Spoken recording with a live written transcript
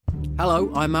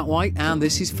Hello, I'm Matt White, and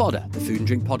this is Fodder, the food and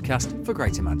drink podcast for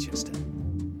Greater Manchester.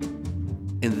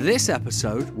 In this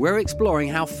episode, we're exploring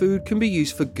how food can be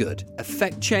used for good,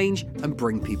 affect change, and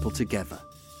bring people together.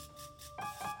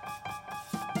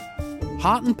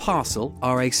 Heart and Parcel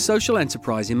are a social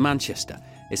enterprise in Manchester.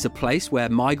 It's a place where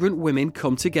migrant women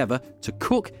come together to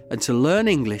cook and to learn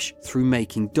English through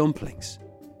making dumplings.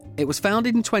 It was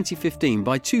founded in 2015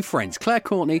 by two friends, Claire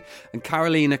Courtney and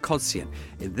Carolina Kodsian.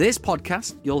 In this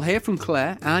podcast, you'll hear from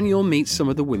Claire and you'll meet some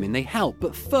of the women they help.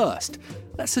 But first,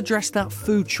 let's address that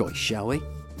food choice, shall we?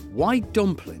 Why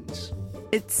dumplings?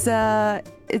 It's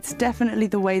definitely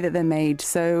the way that they're made.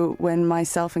 So when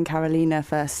myself and Carolina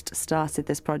first started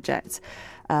this project,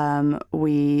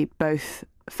 we both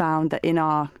found that in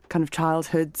our kind of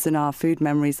childhoods and our food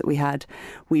memories that we had,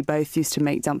 we both used to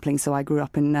make dumplings. So I grew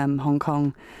up in Hong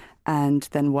Kong and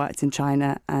then worked in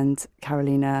China, and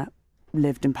Carolina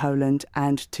lived in Poland,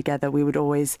 and together we would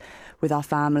always, with our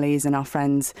families and our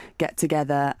friends, get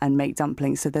together and make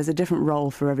dumplings. So there's a different role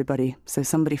for everybody. So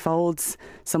somebody folds,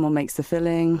 someone makes the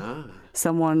filling,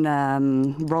 someone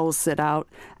rolls it out,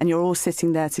 and you're all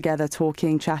sitting there together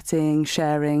talking, chatting,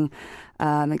 sharing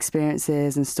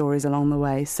experiences and stories along the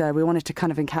way. So we wanted to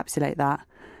kind of encapsulate that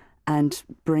and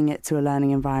bring it to a learning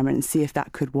environment and see if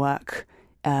that could work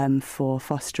for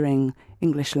fostering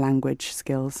English language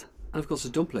skills. And of course, a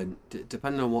dumpling,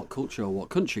 depending on what culture or what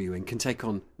country you're in, can take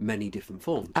on many different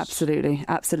forms. Absolutely,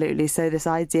 absolutely. So this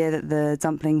idea that the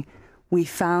dumpling, we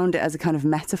found it as a kind of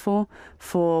metaphor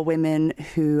for women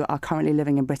who are currently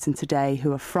living in Britain today,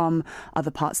 who are from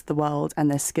other parts of the world, and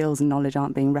their skills and knowledge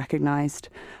aren't being recognised.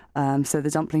 So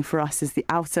the dumpling for us is the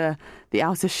outer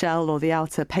shell or the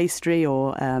outer pastry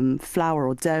or flour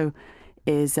or dough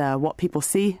is what people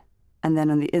see. And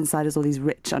then on the inside is all these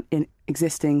rich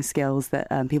existing skills that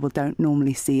people don't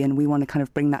normally see. And we want to kind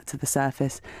of bring that to the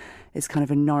surface. It's kind of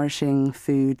a nourishing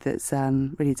food that's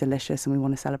really delicious, and we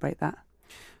want to celebrate that.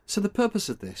 So the purpose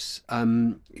of this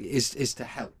is to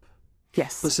help.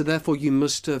 Yes. But so therefore you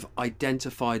must have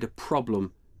identified a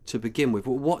problem to begin with.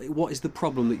 What is the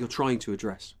problem that you're trying to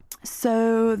address?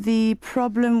 So the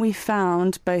problem we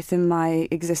found, both in my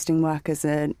existing work as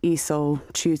an ESOL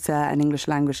tutor and English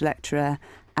language lecturer,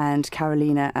 and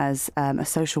Carolina as a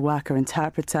social worker,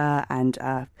 interpreter, and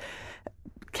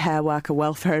care worker,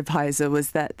 welfare advisor,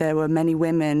 was that there were many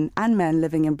women and men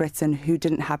living in Britain who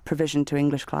didn't have provision to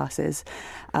English classes.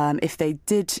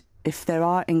 If there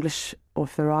are English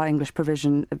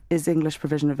provision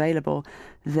available,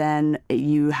 then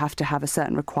you have to have a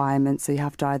certain requirement. So you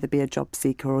have to either be a job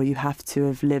seeker, or you have to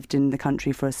have lived in the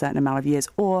country for a certain amount of years,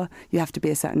 or you have to be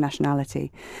a certain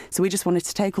nationality. So we just wanted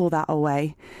to take all that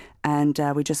away, and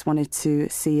we just wanted to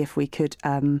see if we could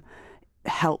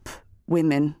help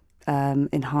women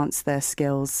enhance their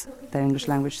skills, their English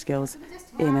language skills,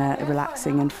 in a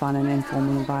relaxing and fun and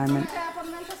informal environment.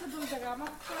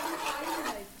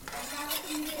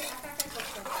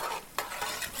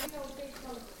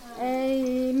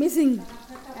 Missing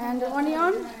and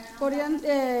onion,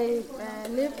 coriander,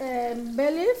 bay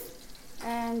leaf,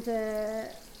 and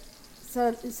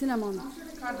cinnamon.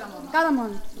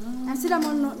 Cardamom. And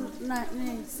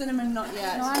cinnamon not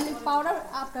yet. No, only powder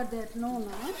after that. No.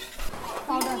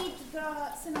 Powder. You need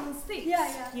the cinnamon sticks.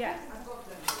 Yeah.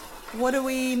 What are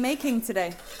we making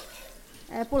today?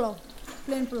 Pulao,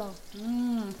 plain pulao.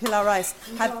 Pilau rice.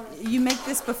 Have you made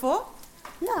this before?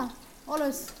 Yeah,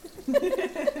 always.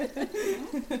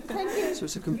 Thank you. So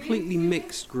it's a completely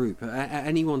mixed group. At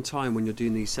any one time when you're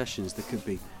doing these sessions, there could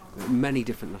be many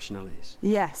different nationalities.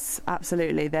 Yes,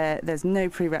 absolutely. There's no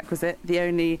prerequisite. The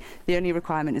only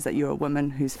requirement is that you're a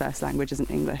woman whose first language isn't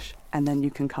English, and then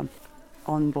you can come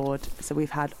on board. So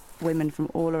we've had women from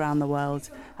all around the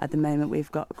world. At the moment,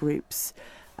 we've got groups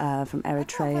from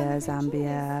Eritrea,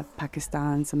 Zambia,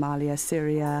 Pakistan, Somalia,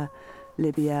 Syria,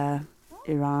 Libya,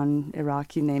 Iran,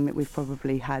 Iraq, you name it. We've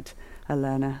probably had a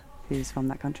learner who's from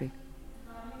that country.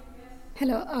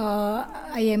 Hello,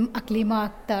 I am Aklima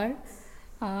Akhtar.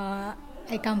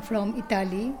 I come from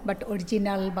Italy, but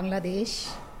original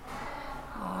Bangladesh.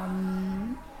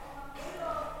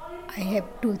 I have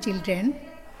 2 children.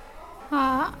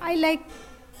 I like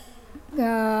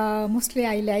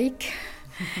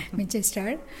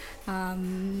Manchester.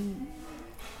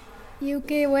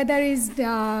 UK weather is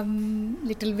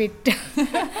little bit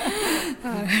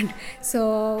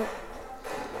so,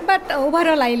 but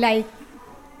overall I like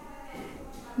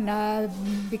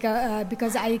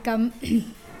because I come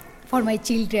for my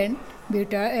children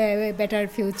better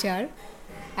future,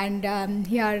 and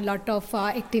here a lot of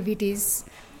activities.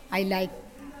 I like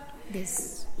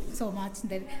this so much.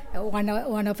 That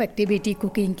one of activity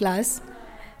cooking class.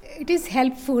 It is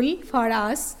helpful for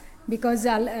us because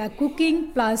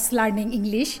cooking plus learning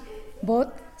English, both.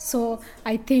 So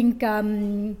I think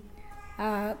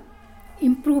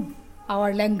improve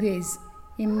our language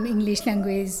in English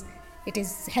language. It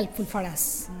is helpful for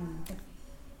us.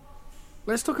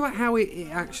 Let's talk about how it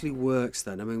actually works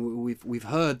then. I mean, we've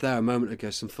heard there a moment ago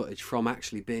some footage from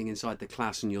actually being inside the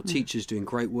class and your teachers doing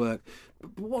great work.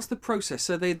 But what's the process?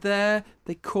 So they're there,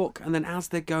 they cook, and then as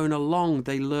they're going along,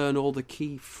 they learn all the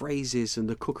key phrases and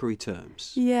the cookery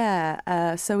terms.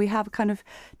 Yeah, so we have kind of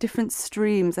different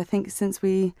streams. I think since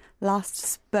we last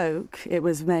spoke, it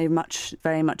was very much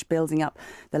building up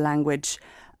the language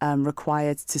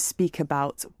required to speak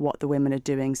about what the women are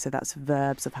doing. So that's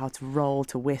verbs of how to roll,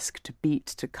 to whisk, to beat,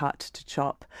 to cut, to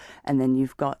chop. And then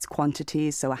you've got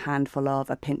quantities, so a handful of,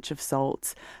 a pinch of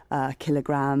salt, a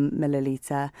kilogram,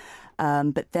 milliliter.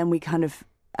 But then we kind of,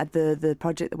 at the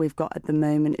project that we've got at the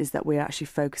moment is that we're actually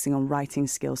focusing on writing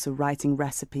skills, so writing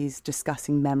recipes,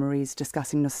 discussing memories,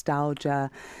 discussing nostalgia,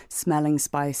 smelling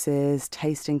spices,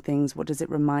 tasting things, what does it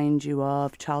remind you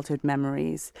of, childhood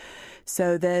memories.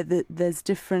 So there's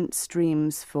different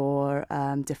streams for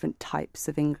different types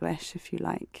of English, if you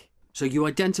like. So you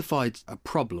identified a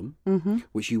problem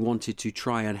which you wanted to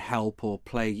try and help or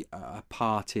play a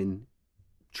part in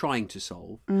trying to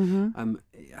solve.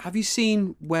 Have you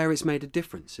seen where it's made a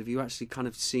difference? Have you actually kind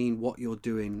of seen what you're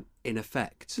doing in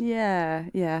effect? Yeah.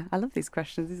 I love these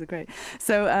questions. These are great.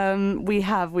 So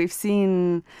we've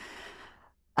seen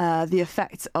the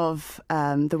effect of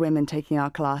the women taking our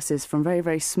classes from very,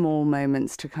 very small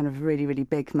moments to kind of really, really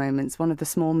big moments. One of the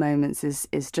small moments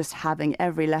is just having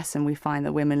every lesson we find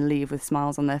that women leave with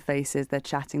smiles on their faces. They're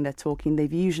chatting, they're talking.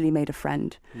 They've usually made a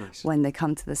friend when they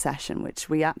come to the session, which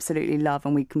we absolutely love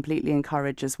and we completely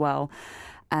encourage as well.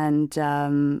 And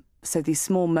so these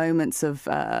small moments of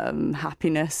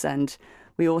happiness, and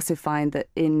we also find that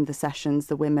in the sessions,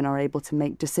 the women are able to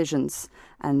make decisions.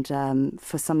 And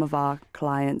for some of our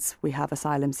clients, we have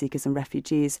asylum seekers and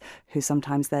refugees who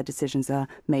sometimes their decisions are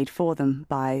made for them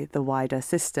by the wider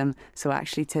system. So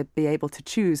actually to be able to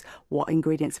choose what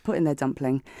ingredients to put in their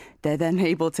dumpling, they're then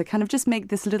able to kind of just make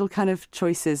this little kind of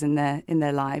choices in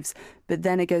their lives. But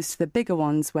then it goes to the bigger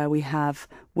ones where we have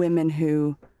women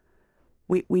who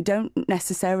we don't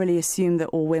necessarily assume that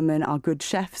all women are good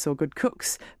chefs or good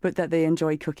cooks, but that they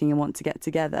enjoy cooking and want to get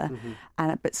together.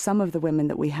 But some of the women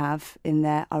that we have in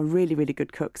there are really, really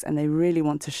good cooks, and they really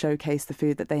want to showcase the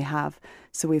food that they have.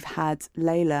 So we've had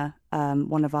Layla,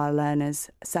 one of our learners,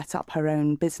 set up her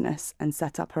own business and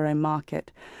set up her own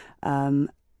market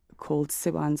called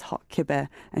Siwan's Hot Kibbeh,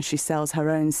 and she sells her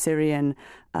own Syrian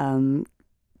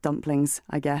dumplings,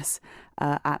 I guess,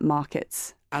 at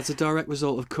markets. As a direct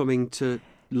result of coming to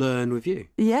learn with you.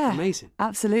 Yeah. Amazing.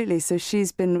 Absolutely. So she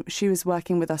was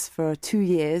working with us for 2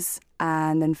 years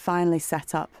and then finally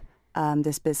set up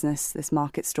this business, this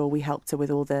market stall. We helped her with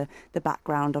all the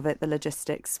background of it, the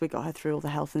logistics. We got her through all the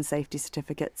health and safety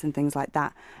certificates and things like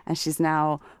that. And she's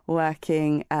now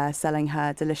working, selling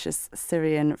her delicious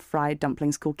Syrian fried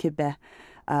dumplings called kibbeh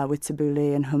with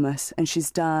tabbouleh and hummus. And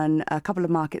she's done a couple of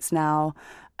markets now,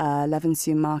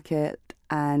 Levenshulme Market,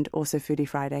 and also Foodie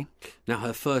Friday. Now,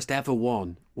 her first ever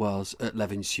one was at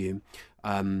Levenshulme,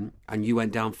 and you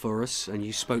went down for us and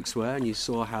you spoke to her and you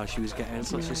saw how she was getting.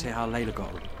 So let's just say how Layla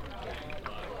got on.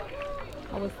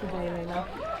 How was today, Layla?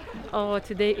 Oh,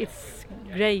 today it's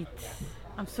great.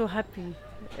 I'm so happy.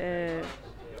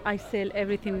 I sell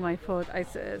everything my food. I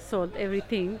sold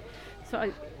everything.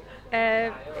 So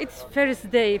it's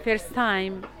first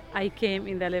time I came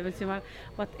in the Levenshulme,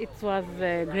 but it was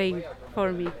great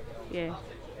for me. Yeah.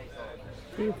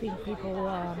 Do you think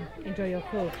people enjoy your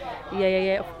food?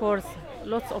 Yeah, of course.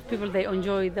 Lots of people, they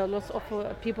enjoy. Lots of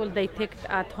people, they take it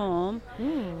at home.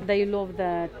 They love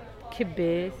the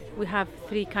kibbeh. We have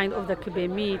 3 kinds of the kibbeh,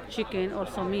 meat, chicken,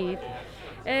 also meat.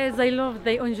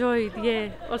 They enjoy it, yeah.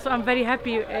 Also, I'm very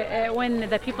happy when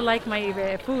the people like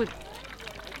my food.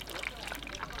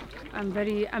 I'm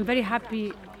very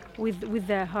happy with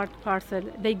the Heart Parcel.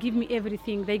 They give me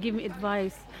everything. They give me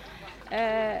advice.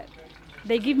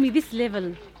 They give me this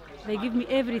level. They give me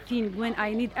everything when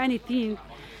I need anything.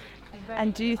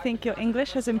 And do you think your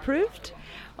English has improved?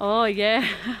 Oh yeah,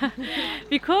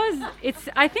 because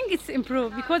I think it's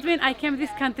improved. Because when I came to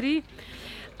this country,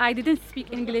 I didn't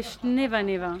speak English,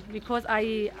 never, because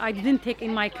I didn't take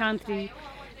in my country.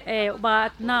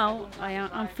 But now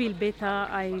I feel better.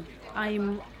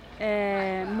 I'm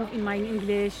move in my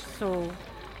English, so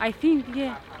I think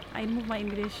I move my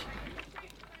English.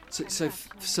 So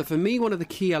for me, one of the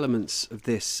key elements of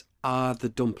this are the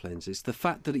dumplings. It's the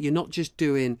fact that you're not just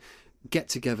doing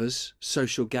get-togethers,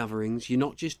 social gatherings. You're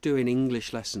not just doing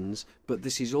English lessons, but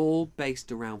this is all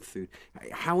based around food.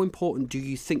 How important do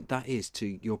you think that is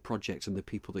to your project and the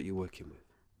people that you're working with?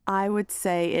 I would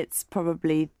say it's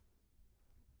probably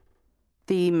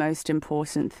the most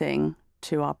important thing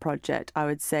to our project. I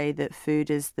would say that food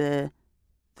is the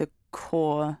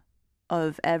core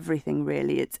of everything,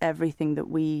 really. It's everything that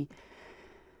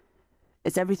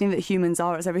humans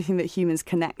are. It's everything that humans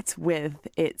connect with.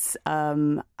 It's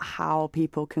how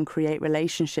people can create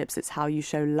relationships. It's how you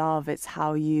show love. It's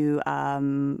how you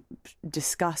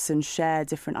discuss and share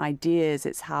different ideas.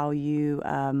 It's how you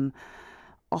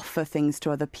offer things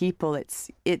to other people. It's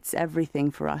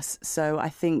everything for us. So I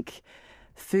think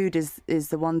food is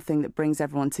the one thing that brings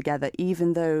everyone together,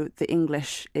 even though the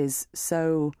English is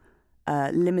so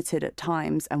limited at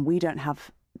times, and we don't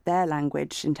have their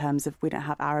language in terms of we don't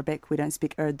have Arabic, we don't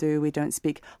speak Urdu, we don't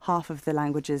speak half of the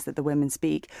languages that the women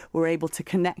speak. We're able to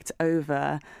connect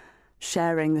over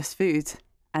sharing this food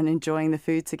and enjoying the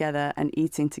food together and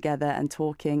eating together and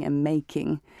talking and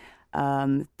making.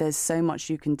 There's so much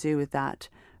you can do with that.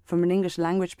 From an English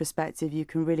language perspective, you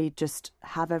can really just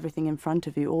have everything in front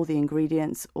of you, all the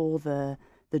ingredients, all the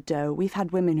dough. We've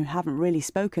had women who haven't really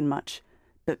spoken much,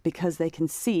 but because they can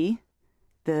see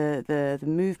the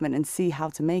movement and see how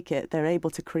to make it, they're able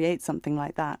to create something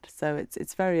like that. So it's a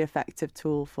very effective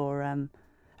tool for a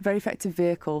very effective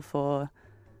vehicle for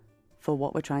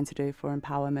what we're trying to do, for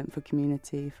empowerment, for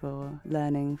community, for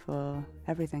learning, for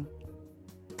everything.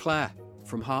 Claire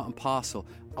from Heart and Parcel,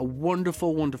 a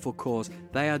wonderful, wonderful cause.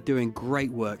 They are doing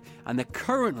great work, and they're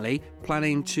currently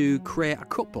planning to create a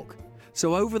cookbook.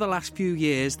 So over the last few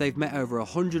years, they've met over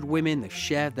 100 women, they've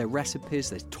shared their recipes,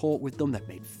 they've talked with them, they've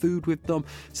made food with them.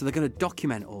 So they're going to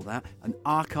document all that and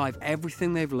archive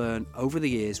everything they've learned over the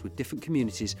years with different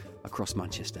communities across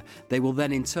Manchester. They will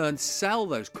then in turn sell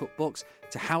those cookbooks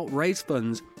to help raise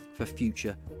funds for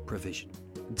future provision.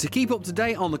 To keep up to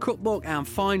date on the cookbook and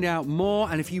find out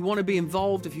more, and if you want to be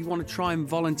involved, if you want to try and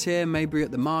volunteer, maybe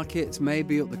at the markets,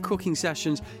 maybe at the cooking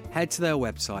sessions, head to their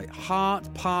website,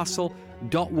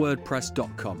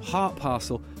 heartparcel.wordpress.com,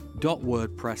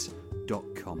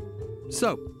 heartparcel.wordpress.com.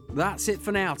 So, that's it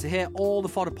for now. To hear all the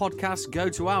fodder podcasts, go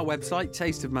to our website,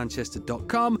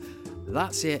 tasteofmanchester.com.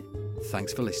 That's it.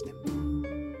 Thanks for listening.